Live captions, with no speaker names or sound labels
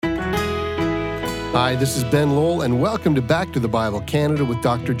Hi, this is Ben Lowell, and welcome to Back to the Bible Canada with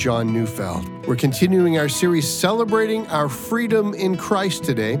Dr. John Neufeld. We're continuing our series celebrating our freedom in Christ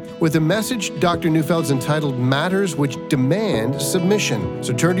today with a message Dr. Neufeld's entitled Matters Which Demand Submission.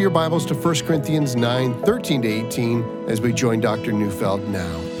 So turn to your Bibles to 1 Corinthians 9, 13 to 18 as we join Dr. Neufeld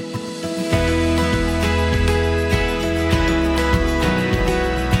now.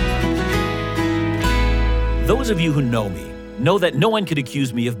 Those of you who know me know that no one could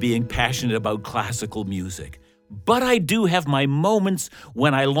accuse me of being passionate about classical music. But I do have my moments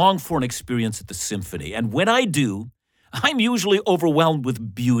when I long for an experience at the symphony. And when I do, I'm usually overwhelmed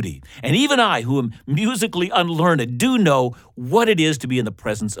with beauty. And even I, who am musically unlearned, do know what it is to be in the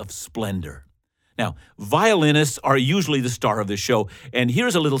presence of splendor. Now, violinists are usually the star of the show. And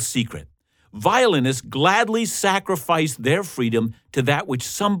here's a little secret. Violinists gladly sacrifice their freedom to that which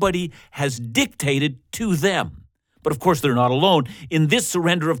somebody has dictated to them. But of course, they're not alone. In this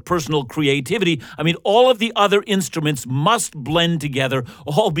surrender of personal creativity, all of the other instruments must blend together,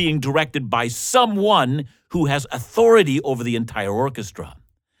 all being directed by someone who has authority over the entire orchestra.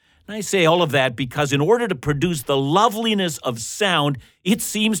 And I say all of that because in order to produce the loveliness of sound, it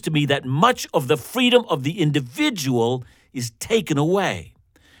seems to me that much of the freedom of the individual is taken away.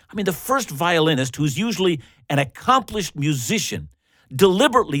 The first violinist, who's usually an accomplished musician,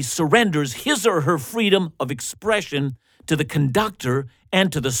 deliberately surrenders his or her freedom of expression to the conductor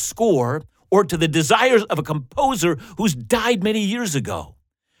and to the score, or to the desires of a composer who's died many years ago.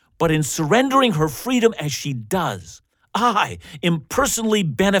 But in surrendering her freedom as she does, I am personally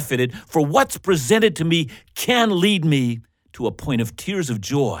benefited, for what's presented to me can lead me to a point of tears of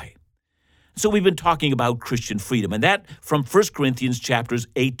joy. So we've been talking about Christian freedom, and that from 1 Corinthians chapters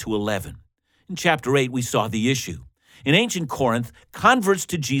 8 to 11. In chapter 8, we saw the issue. In ancient Corinth, converts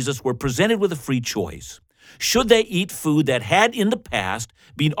to Jesus were presented with a free choice. Should they eat food that had in the past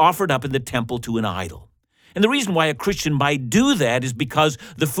been offered up in the temple to an idol? And the reason why a Christian might do that is because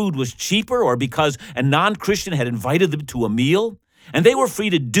the food was cheaper or because a non-Christian had invited them to a meal. And they were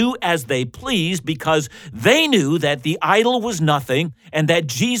free to do as they pleased because they knew that the idol was nothing and that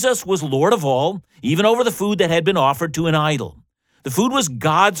Jesus was Lord of all, even over the food that had been offered to an idol. The food was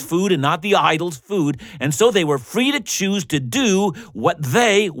God's food and not the idol's food, and so they were free to choose to do what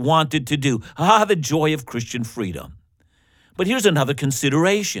they wanted to do. The joy of Christian freedom. But here's another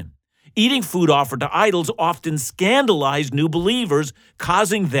consideration. Eating food offered to idols often scandalized new believers,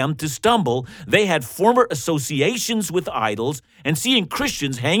 causing them to stumble. They had former associations with idols, and seeing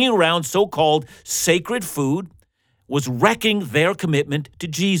Christians hanging around so-called sacred food was wrecking their commitment to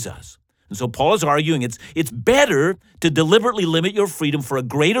Jesus. And so Paul is arguing it's better to deliberately limit your freedom for a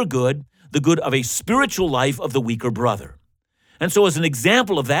greater good, the good of a spiritual life of the weaker brother. And so as an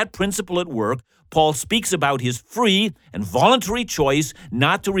example of that principle at work, Paul speaks about his free and voluntary choice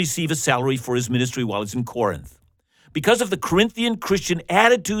not to receive a salary for his ministry while he's in Corinth. Because of the Corinthian Christian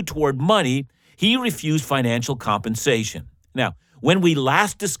attitude toward money, he refused financial compensation. Now, when we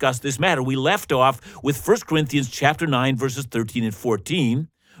last discussed this matter, we left off with 1 Corinthians chapter 9, verses 13 and 14.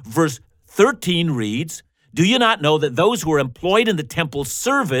 Verse 13 reads, "Do you not know that those who are employed in the temple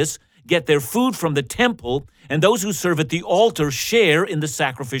service get their food from the temple, and those who serve at the altar share in the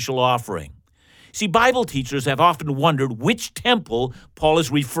sacrificial offering?" See, Bible teachers have often wondered which temple Paul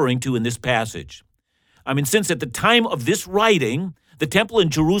is referring to in this passage. Since at the time of this writing, the temple in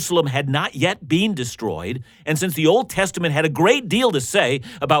Jerusalem had not yet been destroyed, and since the Old Testament had a great deal to say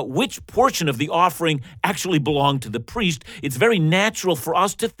about which portion of the offering actually belonged to the priest, it's very natural for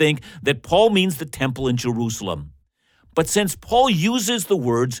us to think that Paul means the temple in Jerusalem. But since Paul uses the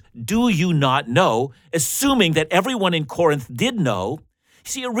words, "do you not know," assuming that everyone in Corinth did know,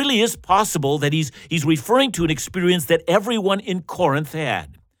 see, it really is possible that he's referring to an experience that everyone in Corinth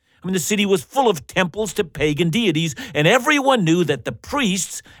had. The city was full of temples to pagan deities, and everyone knew that the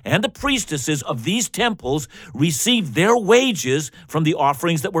priests and the priestesses of these temples received their wages from the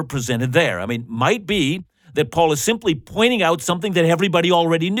offerings that were presented there. Might be that Paul is simply pointing out something that everybody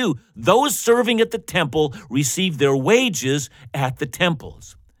already knew. Those serving at the temple received their wages at the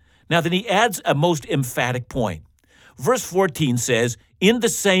temples. Now, then he adds a most emphatic point. Verse 14 says, "In the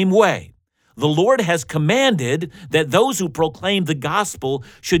same way, the Lord has commanded that those who proclaim the gospel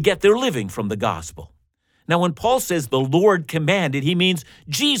should get their living from the gospel." Now, when Paul says the Lord commanded, he means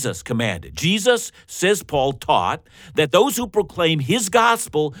Jesus commanded. Jesus, says Paul, taught that those who proclaim his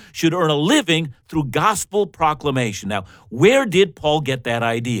gospel should earn a living through gospel proclamation. Now, where did Paul get that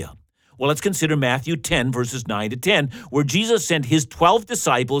idea? Well, let's consider Matthew 10, verses 9 to 10, where Jesus sent his 12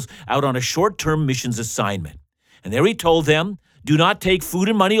 disciples out on a short-term missions assignment. And there he told them, Do not take food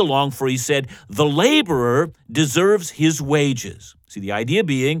and money along, for he said, the laborer deserves his wages. See, the idea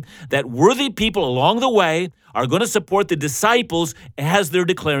being that worthy people along the way are going to support the disciples as they're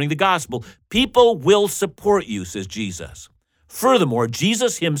declaring the gospel. People will support you, says Jesus. Furthermore,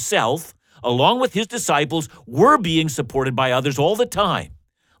 Jesus himself, along with his disciples, were being supported by others all the time.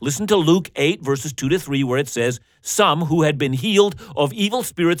 Listen to Luke 8, verses 2-3, where it says, some who had been healed of evil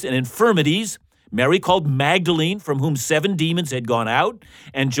spirits and infirmities, Mary called Magdalene, from whom 7 demons had gone out,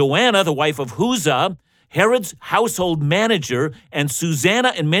 and Joanna, the wife of Chuza, Herod's household manager, and Susanna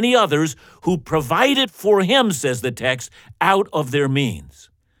and many others who provided for him, says the text, out of their means.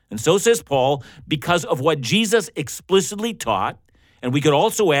 And so says Paul, because of what Jesus explicitly taught, and we could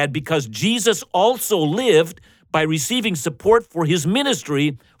also add because Jesus also lived by receiving support for his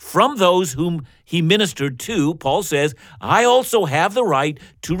ministry from those whom he ministered to, Paul says, I also have the right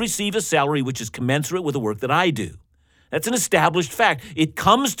to receive a salary which is commensurate with the work that I do. That's an established fact. It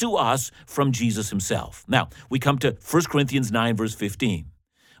comes to us from Jesus himself. Now, we come to 1 Corinthians 9, verse 15.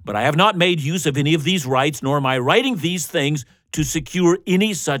 But I have not made use of any of these rights, nor am I writing these things to secure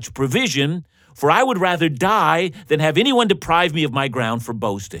any such provision, for I would rather die than have anyone deprive me of my ground for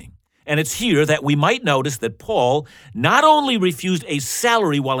boasting. And it's here that we might notice that Paul not only refused a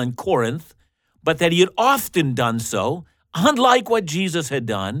salary while in Corinth, but that he had often done so, unlike what Jesus had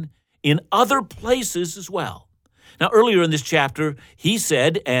done, in other places as well. Now, earlier in this chapter, he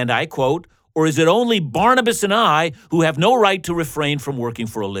said, and I quote, or is it only Barnabas and I who have no right to refrain from working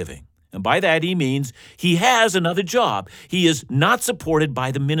for a living? And by that he means he has another job. He is not supported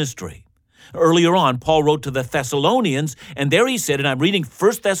by the ministry. Earlier on, Paul wrote to the Thessalonians, and there he said, and I'm reading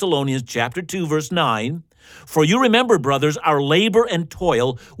 1 Thessalonians chapter 2, verse 9, for you remember, brothers, our labor and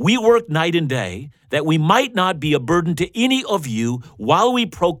toil, we worked night and day, that we might not be a burden to any of you while we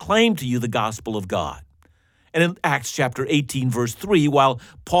proclaim to you the gospel of God. And in Acts chapter 18, verse 3, while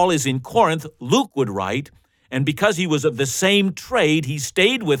Paul is in Corinth, Luke would write, and because he was of the same trade, he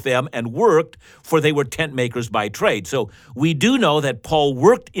stayed with them and worked, for they were tent makers by trade. So we do know that Paul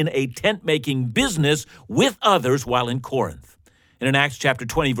worked in a tent-making business with others while in Corinth. And in Acts chapter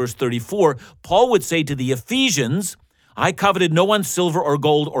 20, verse 34, Paul would say to the Ephesians, I coveted no one's silver or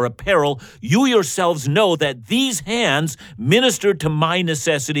gold or apparel. You yourselves know that these hands ministered to my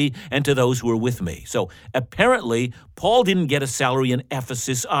necessity and to those who were with me. So apparently, Paul didn't get a salary in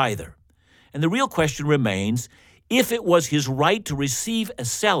Ephesus either. And the real question remains, if it was his right to receive a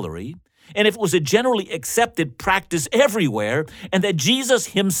salary, and if it was a generally accepted practice everywhere, and that Jesus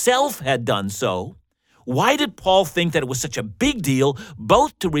himself had done so, why did Paul think that it was such a big deal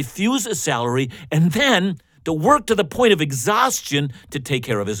both to refuse a salary and then to work to the point of exhaustion to take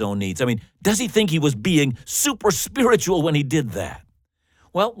care of his own needs? I mean, does he think he was being super spiritual when he did that?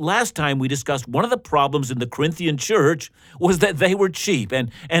 Well, last time we discussed one of the problems in the Corinthian church was that they were cheap, and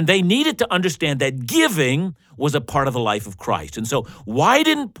they needed to understand that giving was a part of the life of Christ. And so why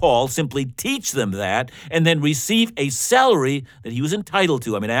didn't Paul simply teach them that and then receive a salary that he was entitled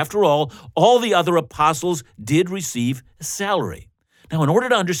to? I mean, after all the other apostles did receive a salary. Now, in order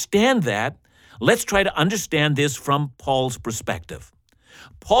to understand that, let's try to understand this from Paul's perspective.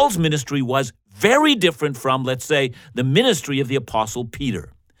 Paul's ministry was very different from, let's say, the ministry of the Apostle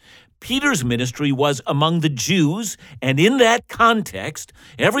Peter. Peter's ministry was among the Jews, and in that context,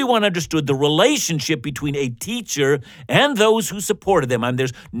 everyone understood the relationship between a teacher and those who supported them. And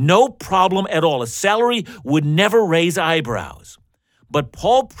there's no problem at all. A salary would never raise eyebrows. But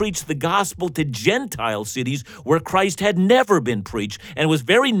Paul preached the gospel to Gentile cities where Christ had never been preached, and it was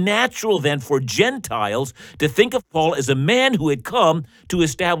very natural then for Gentiles to think of Paul as a man who had come to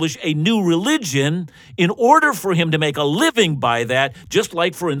establish a new religion in order for him to make a living by that, just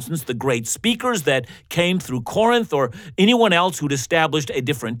like, for instance, the great speakers that came through Corinth or anyone else who'd established a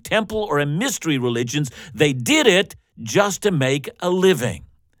different temple or a mystery religions. They did it just to make a living.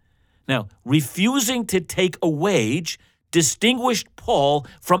 Now, refusing to take a wage distinguished Paul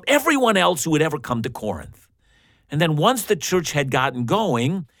from everyone else who had ever come to Corinth. And then once the church had gotten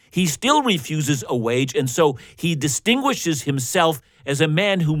going, he still refuses a wage, and so he distinguishes himself as a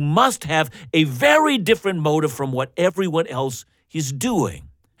man who must have a very different motive from what everyone else is doing.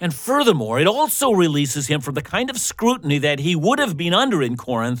 And furthermore, it also releases him from the kind of scrutiny that he would have been under in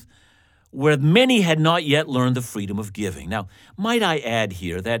Corinth, where many had not yet learned the freedom of giving. Now, might I add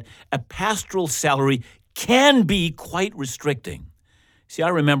here that a pastoral salary can be quite restricting. See, I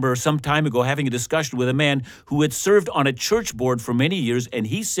remember some time ago having a discussion with a man who had served on a church board for many years, and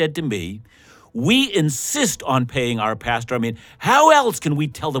he said to me, we insist on paying our pastor. I mean, how else can we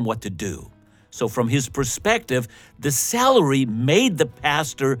tell them what to do? So from his perspective, the salary made the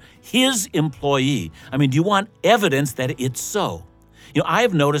pastor his employee. I mean, do you want evidence that it's so? I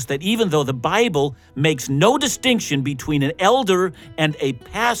have noticed that even though the Bible makes no distinction between an elder and a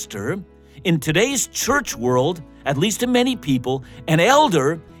pastor, in today's church world, at least to many people, an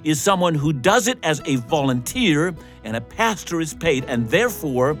elder is someone who does it as a volunteer, and a pastor is paid, and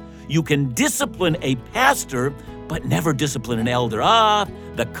therefore you can discipline a pastor but never discipline an elder.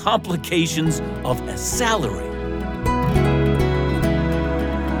 The complications of a salary.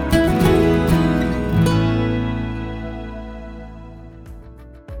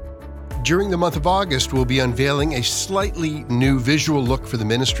 During the month of August, we'll be unveiling a slightly new visual look for the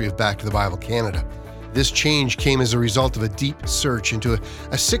ministry of Back to the Bible Canada. This change came as a result of a deep search into a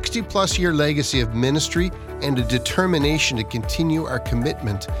 60-plus year legacy of ministry and a determination to continue our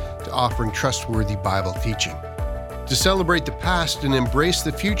commitment to offering trustworthy Bible teaching. To celebrate the past and embrace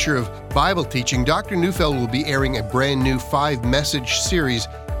the future of Bible teaching, Dr. Neufeld will be airing a brand new 5-message series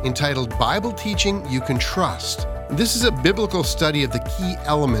entitled Bible Teaching You Can Trust. This is a biblical study of the key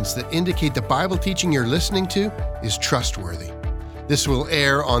elements that indicate the Bible teaching you're listening to is trustworthy. This will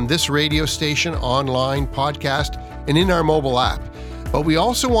air on this radio station, online, podcast, and in our mobile app. But we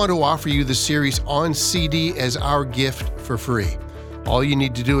also want to offer you the series on CD as our gift for free. All you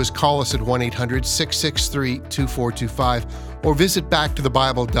need to do is call us at 1-800-663-2425 or visit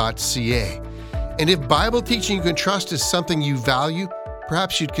backtothebible.ca. And if Bible teaching you can trust is something you value,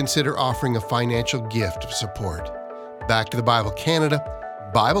 perhaps you'd consider offering a financial gift of support. Back to the Bible Canada,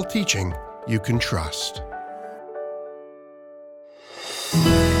 Bible teaching you can trust.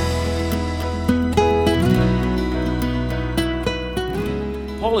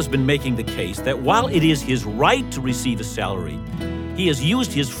 Paul has been making the case that while it is his right to receive a salary, he has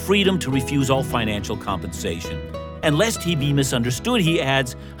used his freedom to refuse all financial compensation. And lest he be misunderstood, he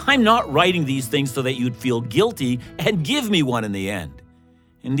adds, I'm not writing these things so that you'd feel guilty and give me one in the end.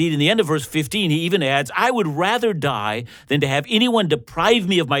 Indeed, in the end of verse 15, he even adds, I would rather die than to have anyone deprive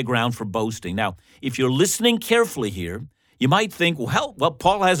me of my ground for boasting. Now, if you're listening carefully here, you might think, well, what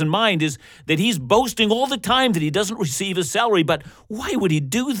Paul has in mind is that he's boasting all the time that he doesn't receive a salary, but why would he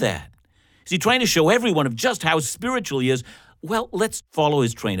do that? Is he trying to show everyone of just how spiritual he is? Well, let's follow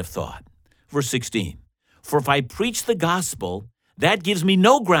his train of thought. Verse 16, for if I preach the gospel, that gives me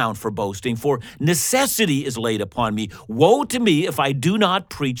no ground for boasting, for necessity is laid upon me. Woe to me if I do not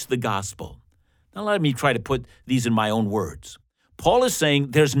preach the gospel. Now let me try to put these in my own words. Paul is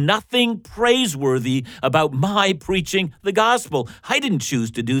saying there's nothing praiseworthy about my preaching the gospel. I didn't choose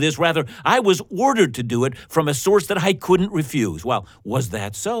to do this. Rather, I was ordered to do it from a source that I couldn't refuse. Well, was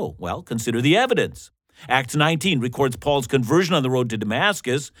that so? Well, consider the evidence. Acts 19 records Paul's conversion on the road to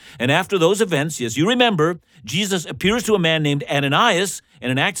Damascus, and after those events, yes, you remember, Jesus appears to a man named Ananias,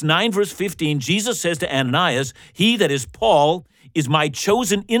 and in Acts 9 verse 15, Jesus says to Ananias, he, that is Paul, is my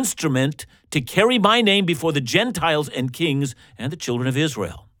chosen instrument to carry my name before the Gentiles and kings and the children of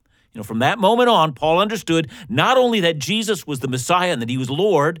Israel. From that moment on, Paul understood not only that Jesus was the Messiah and that he was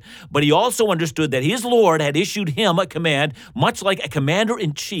Lord, but he also understood that his Lord had issued him a command, much like a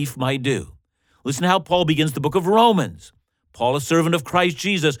commander-in-chief might do. Listen to how Paul begins the book of Romans. Paul, a servant of Christ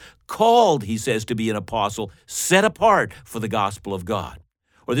Jesus, called, he says, to be an apostle, set apart for the gospel of God.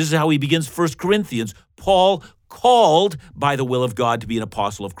 Or this is how he begins 1 Corinthians. Paul, called by the will of God to be an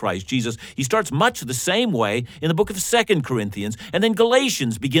apostle of Christ Jesus. He starts much the same way in the book of 2 Corinthians. And then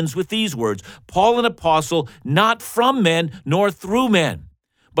Galatians begins with these words, Paul, an apostle, not from men nor through men,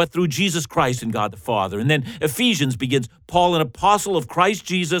 but through Jesus Christ and God the Father. And then Ephesians begins, Paul, an apostle of Christ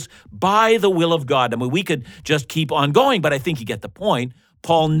Jesus by the will of God. I mean, we could just keep on going, but I think you get the point.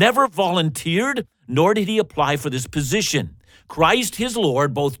 Paul never volunteered, nor did he apply for this position. Christ, his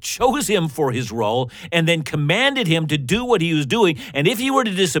Lord, both chose him for his role and then commanded him to do what he was doing. And if he were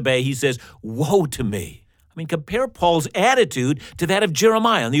to disobey, he says, woe to me. I mean, compare Paul's attitude to that of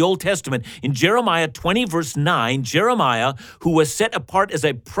Jeremiah in the Old Testament. In Jeremiah 20, verse 9, Jeremiah, who was set apart as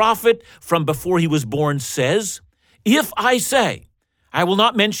a prophet from before he was born, says, if I say, I will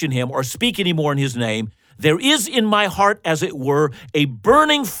not mention him or speak any more in his name, there is in my heart, as it were, a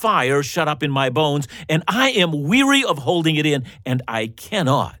burning fire shut up in my bones, and I am weary of holding it in, and I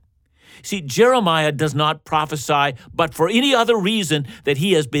cannot. See, Jeremiah does not prophesy, but for any other reason that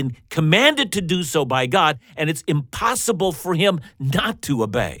he has been commanded to do so by God, and it's impossible for him not to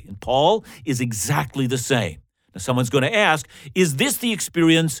obey. And Paul is exactly the same. Now, someone's going to ask, is this the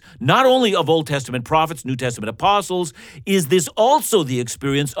experience not only of Old Testament prophets, New Testament apostles? Is this also the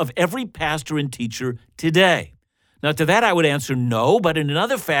experience of every pastor and teacher today? Now, to that I would answer no, but in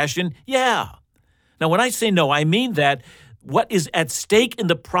another fashion, yeah. Now, when I say no, I mean that what is at stake in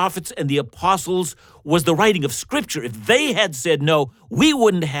the prophets and the apostles was the writing of Scripture. If they had said no, we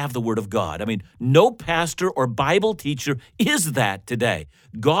wouldn't have the Word of God. I mean, no pastor or Bible teacher is that today.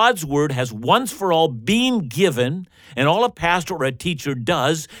 God's Word has once for all been given, and all a pastor or a teacher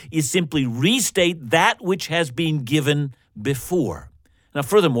does is simply restate that which has been given before. Now,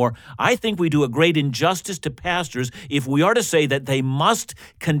 furthermore, I think we do a great injustice to pastors if we are to say that they must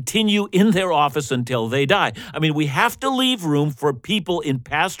continue in their office until they die. I mean, we have to leave room for people in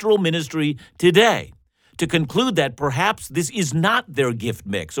pastoral ministry today to conclude that perhaps this is not their gift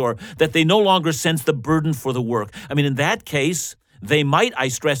mix or that they no longer sense the burden for the work. I mean, in that case, they might, I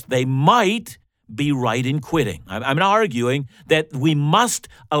stress, they might be right in quitting. I'm not arguing that we must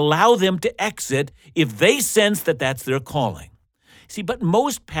allow them to exit if they sense that that's their calling. See, but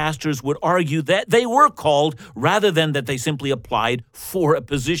most pastors would argue that they were called rather than that they simply applied for a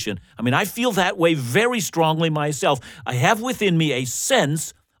position. I mean, I feel that way very strongly myself. I have within me a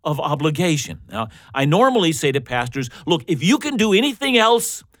sense of obligation. Now, I normally say to pastors, look, if you can do anything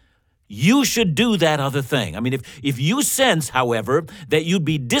else, you should do that other thing. I mean, if you sense, however, that you'd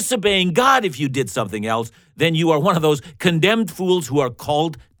be disobeying God if you did something else, then you are one of those condemned fools who are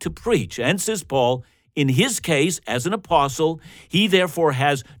called to preach. And says Paul, in his case, as an apostle, he therefore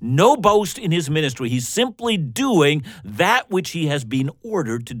has no boast in his ministry. He's simply doing that which he has been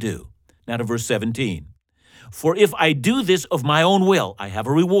ordered to do. Now to verse 17. For if I do this of my own will, I have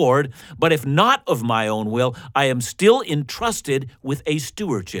a reward, but if not of my own will, I am still entrusted with a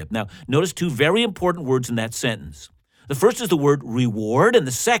stewardship. Now, notice two very important words in that sentence. The first is the word reward, and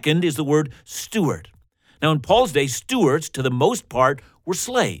the second is the word steward. Now, in Paul's day, stewards, to the most part, were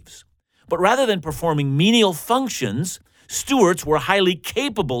slaves. But rather than performing menial functions, stewards were highly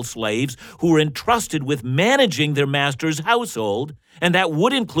capable slaves who were entrusted with managing their master's household, and that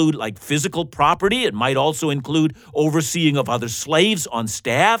would include like physical property. It might also include overseeing of other slaves on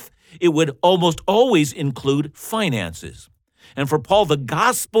staff. It would almost always include finances. And for Paul, the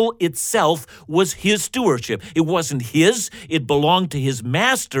gospel itself was his stewardship. It wasn't his, it belonged to his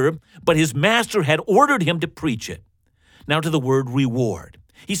master, but his master had ordered him to preach it. Now to the word reward.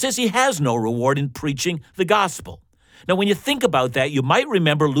 He says he has no reward in preaching the gospel. Now, when you think about that, you might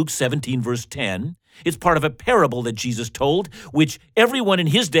remember Luke 17, verse 10. It's part of a parable that Jesus told, which everyone in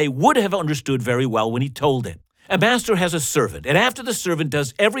his day would have understood very well when he told it. A master has a servant, and after the servant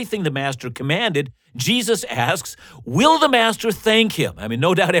does everything the master commanded, Jesus asks, will the master thank him? I mean,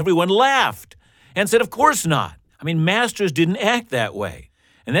 no doubt everyone laughed and said, of course not. I mean, masters didn't act that way.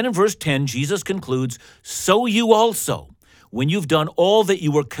 And then in verse 10, Jesus concludes, so you also, when you've done all that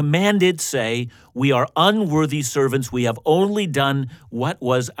you were commanded, say, we are unworthy servants. We have only done what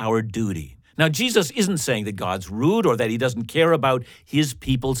was our duty. Now, Jesus isn't saying that God's rude or that he doesn't care about his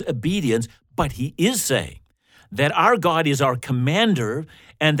people's obedience, but he is saying that our God is our commander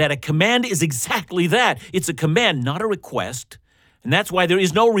and that a command is exactly that. It's a command, not a request. And that's why there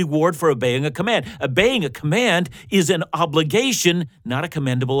is no reward for obeying a command. Obeying a command is an obligation, not a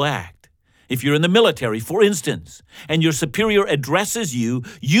commendable act. If you're in the military, for instance, and your superior addresses you,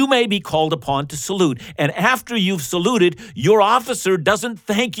 you may be called upon to salute. And after you've saluted, your officer doesn't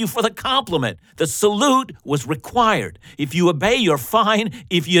thank you for the compliment. The salute was required. If you obey, you're fine.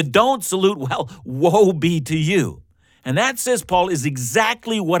 If you don't salute, well, woe be to you. And that, says Paul, is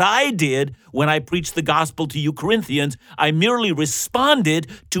exactly what I did when I preached the gospel to you Corinthians. I merely responded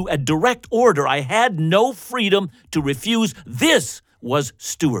to a direct order. I had no freedom to refuse. This was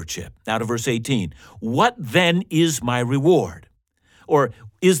stewardship. Now to verse 18. What then is my reward? Or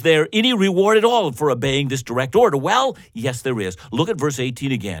is there any reward at all for obeying this direct order? Well, yes, there is. Look at verse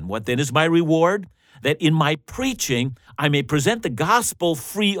 18 again. What then is my reward? That in my preaching I may present the gospel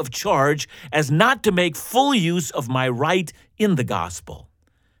free of charge, as not to make full use of my right in the gospel.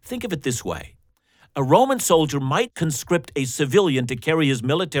 Think of it this way. A Roman soldier might conscript a civilian to carry his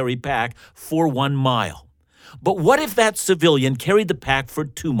military pack for 1 mile. But what if that civilian carried the pack for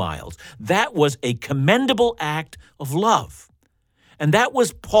 2 miles? That was a commendable act of love. And that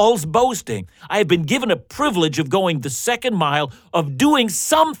was Paul's boasting. I have been given a privilege of going the 2nd mile, of doing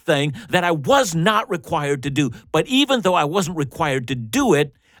something that I was not required to do. But even though I wasn't required to do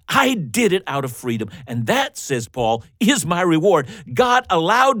it, I did it out of freedom. And that, says Paul, is my reward. God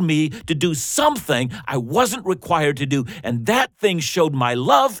allowed me to do something I wasn't required to do. And that thing showed my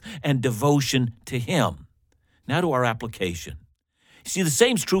love and devotion to him. Now to our application. See, the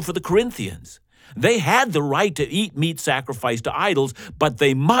same's true for the Corinthians. They had the right to eat meat sacrificed to idols, but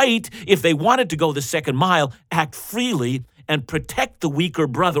they might, if they wanted to go the 2nd mile, act freely and protect the weaker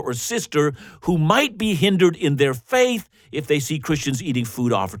brother or sister who might be hindered in their faith if they see Christians eating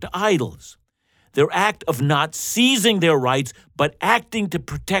food offered to idols. Their act of not seizing their rights, but acting to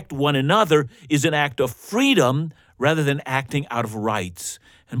protect one another is an act of freedom rather than acting out of rights.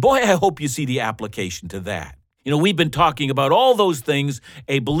 And boy, I hope you see the application to that. We've been talking about all those things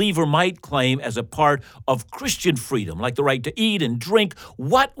a believer might claim as a part of Christian freedom, like the right to eat and drink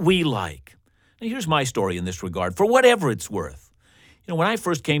what we like. Now, here's my story in this regard, for whatever it's worth. When I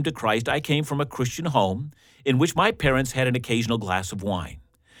first came to Christ, I came from a Christian home in which my parents had an occasional glass of wine.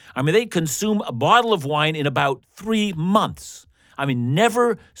 They'd consume a bottle of wine in about 3 months.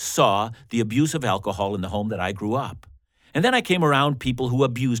 Never saw the abuse of alcohol in the home that I grew up. And then I came around people who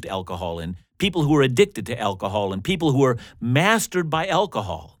abused alcohol and people who were addicted to alcohol and people who were mastered by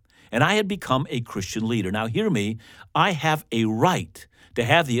alcohol. And I had become a Christian leader. Now, hear me, I have a right to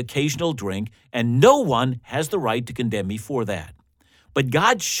have the occasional drink, and no one has the right to condemn me for that. But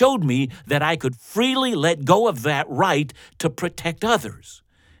God showed me that I could freely let go of that right to protect others.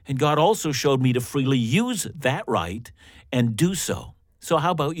 And God also showed me to freely use that right and do so. So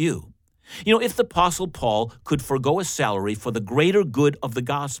how about you? If the Apostle Paul could forgo a salary for the greater good of the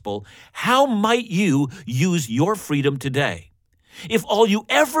gospel, how might you use your freedom today? If all you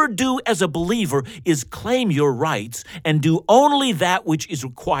ever do as a believer is claim your rights and do only that which is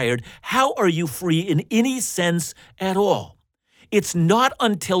required, how are you free in any sense at all? It's not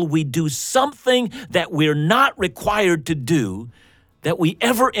until we do something that we're not required to do that we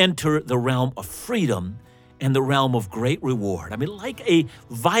ever enter the realm of freedom and the realm of great reward. Like a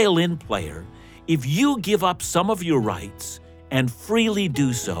violin player, if you give up some of your rights and freely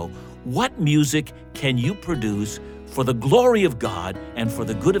do so, what music can you produce for the glory of God and for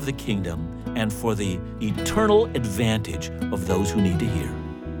the good of the kingdom and for the eternal advantage of those who need to hear?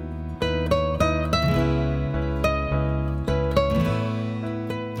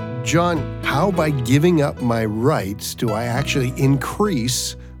 John, how by giving up my rights do I actually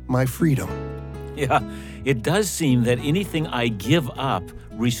increase my freedom? Yeah, it does seem that anything I give up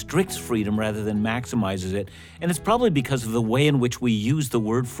restricts freedom rather than maximizes it. And it's probably because of the way in which we use the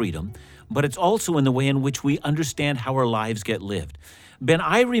word freedom, but it's also in the way in which we understand how our lives get lived. Ben,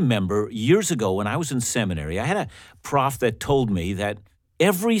 I remember years ago when I was in seminary, I had a prof that told me that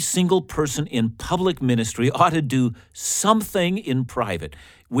every single person in public ministry ought to do something in private,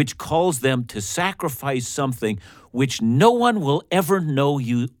 which calls them to sacrifice something which no one will ever know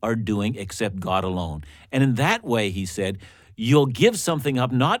you are doing except God alone. And in that way, he said, you'll give something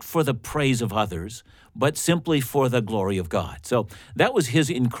up not for the praise of others, but simply for the glory of God. So that was his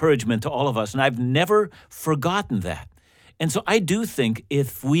encouragement to all of us, and I've never forgotten that. And so I do think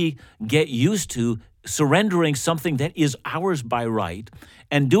if we get used to surrendering something that is ours by right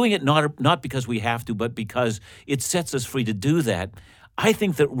and doing it not because we have to, but because it sets us free to do that, I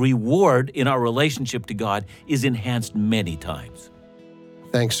think that reward in our relationship to God is enhanced many times.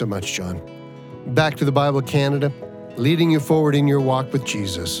 Thanks so much, John. Back to the Bible Canada, leading you forward in your walk with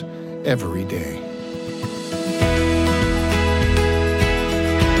Jesus every day.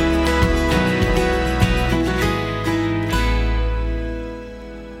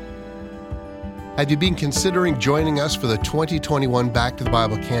 Have you been considering joining us for the 2021 Back to the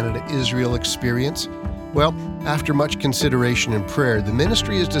Bible Canada Israel Experience? Well, after much consideration and prayer, the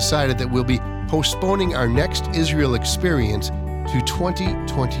ministry has decided that we'll be postponing our next Israel Experience to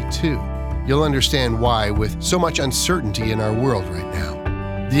 2022. You'll understand why with so much uncertainty in our world right now.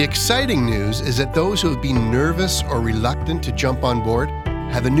 The exciting news is that those who have been nervous or reluctant to jump on board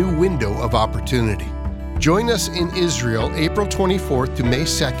have a new window of opportunity. Join us in Israel April 24th to May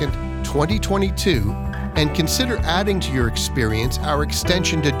 2nd, 2022, and consider adding to your experience our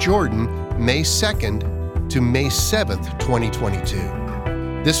extension to Jordan May 2nd to May 7th, 2022.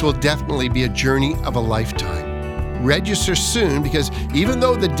 This will definitely be a journey of a lifetime. Register soon because even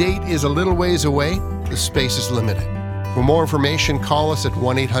though the date is a little ways away, the space is limited. For more information, call us at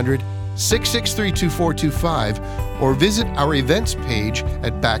 1-800-663-2425 or visit our events page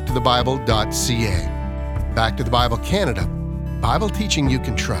at backtothebible.ca. Back to the Bible Canada, Bible teaching you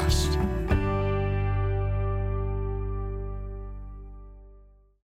can trust.